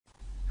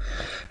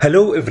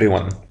Hello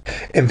everyone.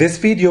 In this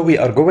video we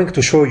are going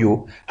to show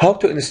you how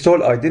to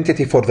install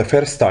Identity for the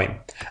first time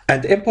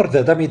and import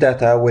the dummy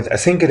data with a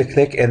single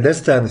click in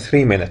less than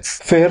 3 minutes.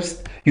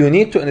 First, you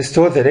need to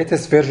install the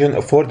latest version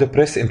of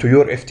WordPress into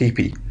your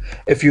FTP.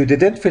 If you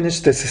didn't finish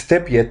this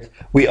step yet,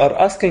 we are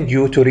asking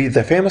you to read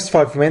the famous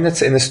 5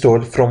 minutes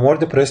install from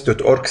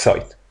wordpress.org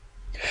site.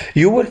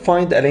 You will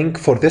find a link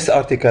for this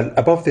article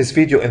above this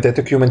video in the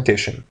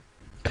documentation.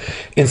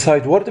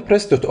 Inside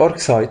wordpress.org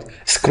site,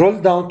 scroll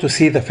down to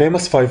see the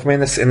famous 5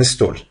 minutes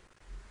install.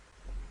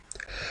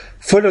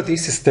 Follow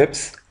these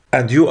steps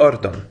and you are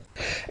done.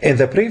 In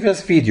the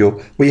previous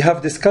video, we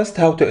have discussed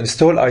how to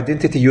install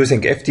Identity using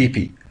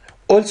FTP.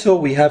 Also,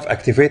 we have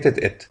activated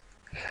it.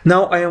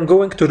 Now I am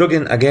going to log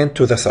in again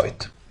to the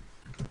site.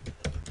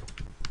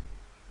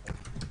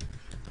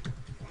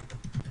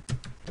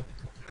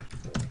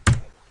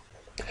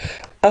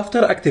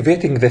 After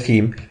activating the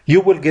theme,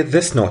 you will get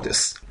this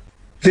notice.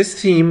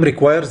 This theme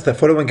requires the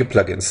following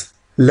plugins: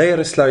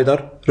 Layer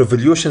Slider,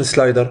 Revolution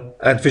Slider,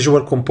 and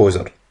Visual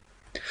Composer.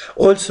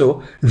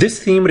 Also,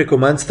 this theme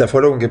recommends the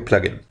following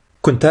plugin: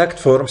 Contact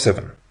Form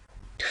 7.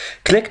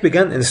 Click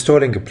Begin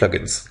installing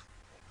plugins.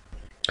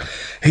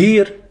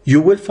 Here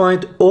you will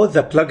find all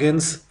the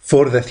plugins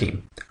for the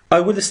theme. I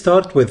will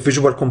start with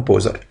Visual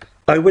Composer.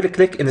 I will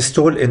click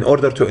Install in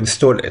order to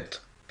install it.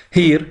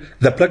 Here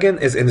the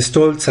plugin is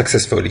installed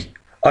successfully.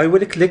 I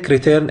will click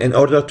Return in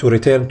order to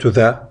return to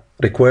the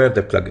required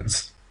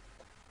plugins.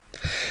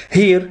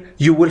 Here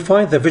you will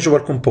find the Visual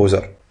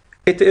Composer.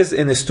 It is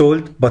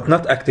installed but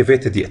not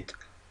activated yet.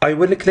 I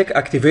will click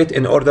Activate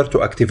in order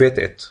to activate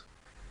it.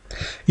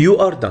 You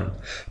are done.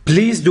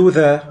 Please do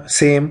the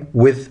same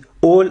with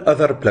all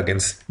other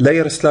plugins: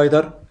 Layer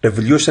Slider,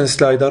 Revolution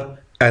Slider,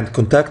 and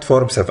Contact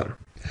Form 7.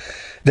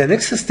 The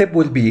next step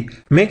will be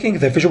making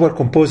the Visual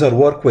Composer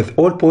work with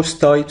all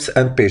post types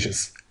and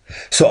pages.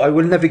 So I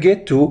will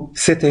navigate to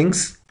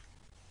Settings,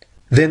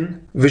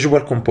 then Visual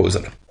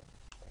Composer.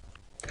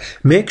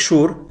 Make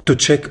sure to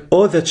check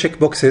all the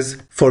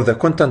checkboxes for the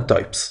content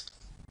types.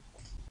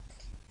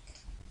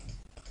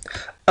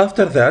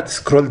 After that,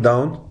 scroll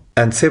down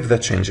and save the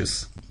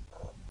changes.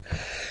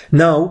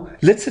 Now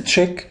let's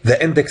check the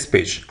index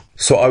page.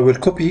 So I will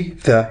copy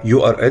the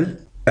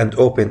URL and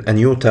open a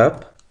new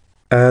tab,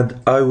 and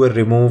I will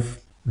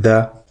remove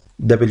the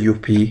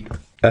WP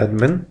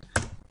admin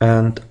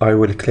and I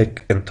will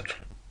click Enter.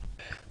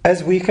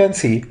 As we can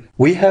see,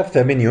 we have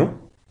the menu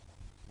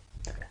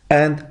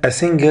and a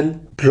single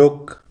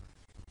blog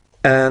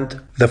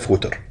and the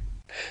footer.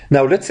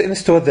 Now let's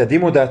install the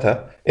demo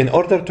data in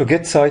order to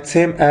get site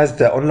same as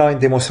the online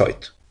demo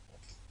site.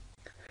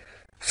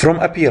 From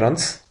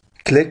Appearance,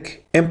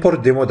 click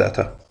Import Demo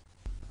Data.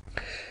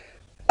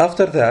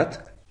 After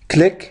that,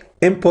 click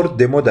Import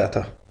Demo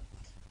Data.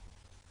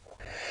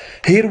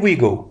 Here we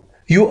go.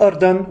 You are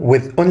done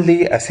with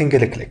only a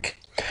single click.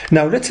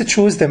 Now let's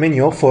choose the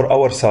menu for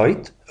our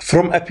site.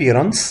 From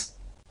Appearance,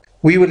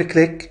 we will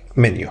click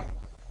Menu.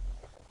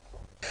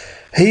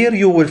 Here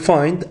you will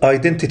find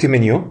Identity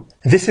menu.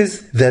 This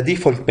is the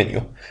default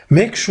menu.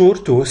 Make sure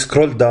to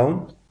scroll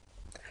down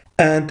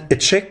and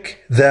check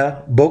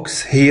the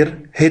box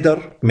here,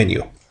 Header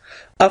Menu.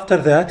 After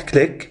that,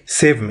 click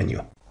Save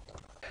Menu.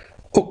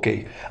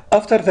 Okay,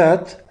 after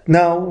that,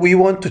 now we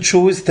want to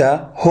choose the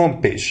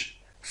home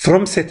page.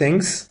 From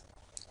Settings,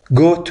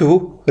 go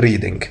to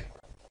Reading.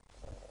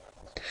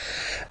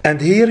 And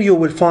here you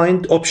will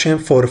find option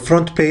for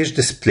front page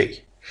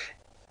display.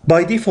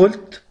 By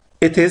default,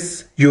 it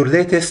is your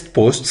latest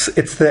posts.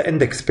 It's the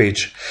index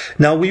page.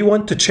 Now we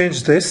want to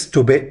change this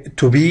to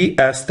be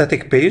a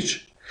static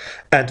page.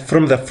 And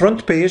from the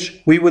front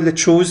page, we will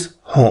choose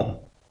Home.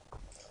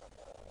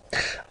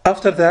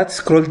 After that,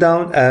 scroll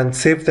down and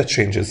save the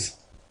changes.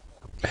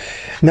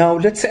 Now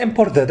let's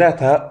import the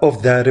data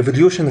of the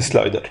Revolution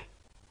Slider.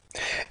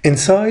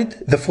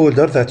 Inside the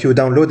folder that you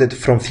downloaded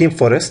from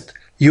ThemeForest,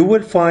 you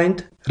will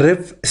find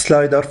Rev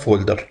Slider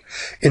folder.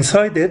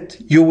 Inside it,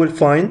 you will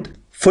find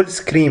full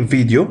screen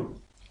video.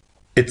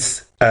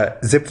 It's a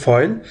zip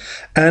file,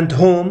 and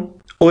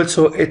home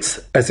also it's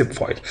a zip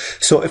file.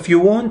 So if you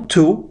want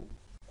to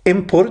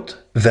import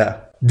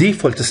the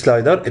default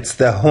slider, it's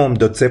the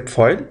home.zip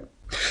file.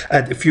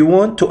 And if you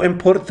want to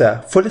import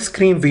the full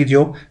screen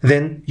video,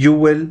 then you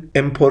will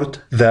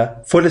import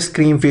the full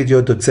screen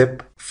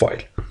video.zip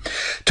file.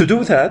 To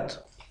do that,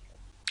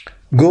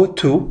 go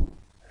to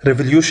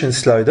Revolution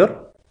Slider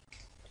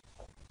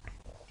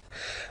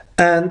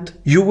and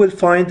you will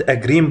find a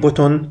green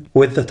button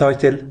with the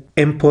title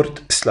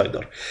Import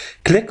Slider.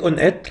 Click on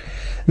it.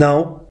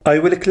 Now I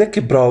will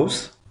click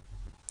Browse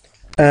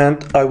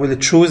and I will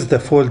choose the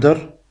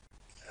folder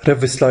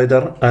Rev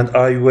Slider and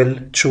I will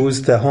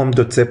choose the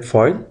home.zip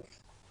file.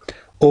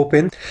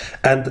 Open,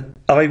 and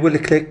I will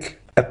click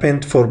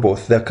Append for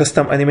both the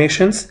custom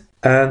animations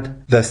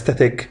and the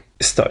static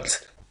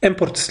styles.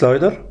 Import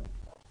slider.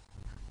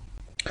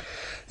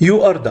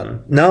 You are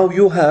done. Now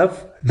you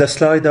have the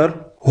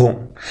slider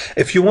home.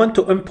 If you want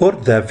to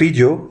import the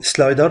video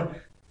slider,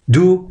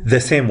 do the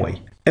same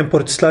way.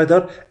 Import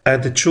slider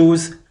and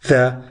choose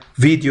the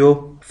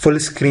video full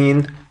screen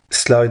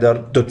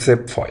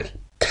slider.zip file.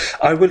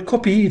 I will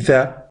copy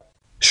the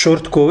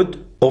shortcode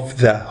of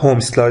the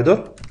home slider,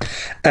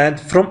 and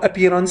from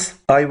appearance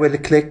I will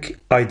click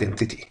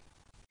identity.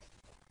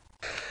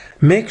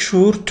 Make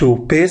sure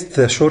to paste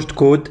the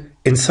shortcode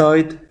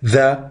inside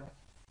the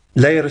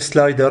layer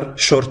slider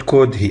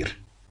shortcode here.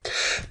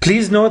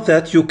 Please note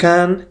that you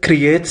can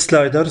create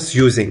sliders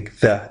using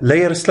the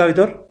layer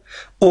slider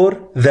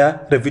or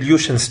the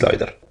revolution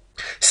slider.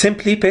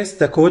 Simply paste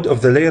the code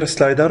of the layer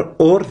slider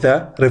or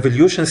the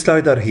revolution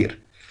slider here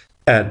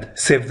and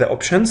save the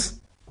options.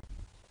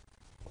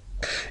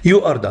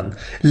 You are done.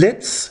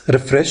 Let's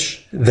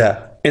refresh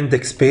the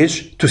index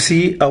page to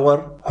see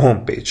our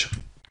home page.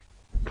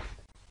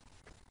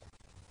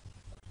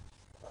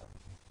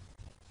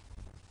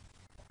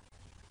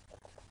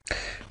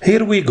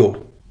 Here we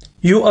go.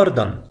 You are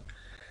done.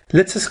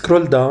 Let's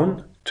scroll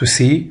down to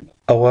see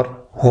our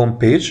home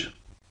page.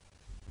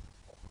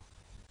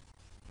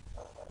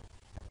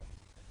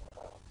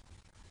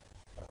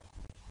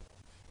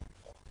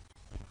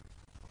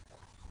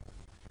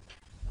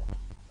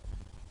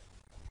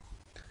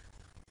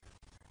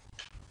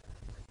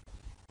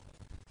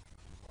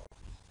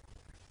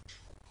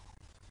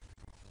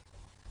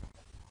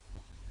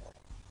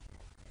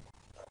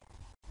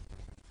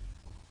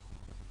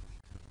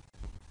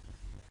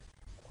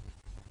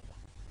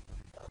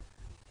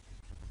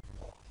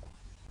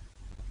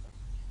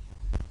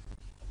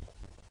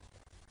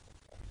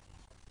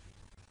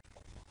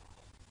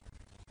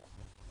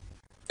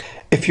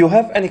 If you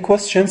have any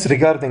questions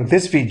regarding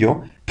this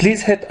video,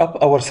 please hit up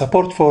our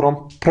support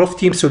forum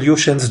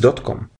profteamsolutions.com.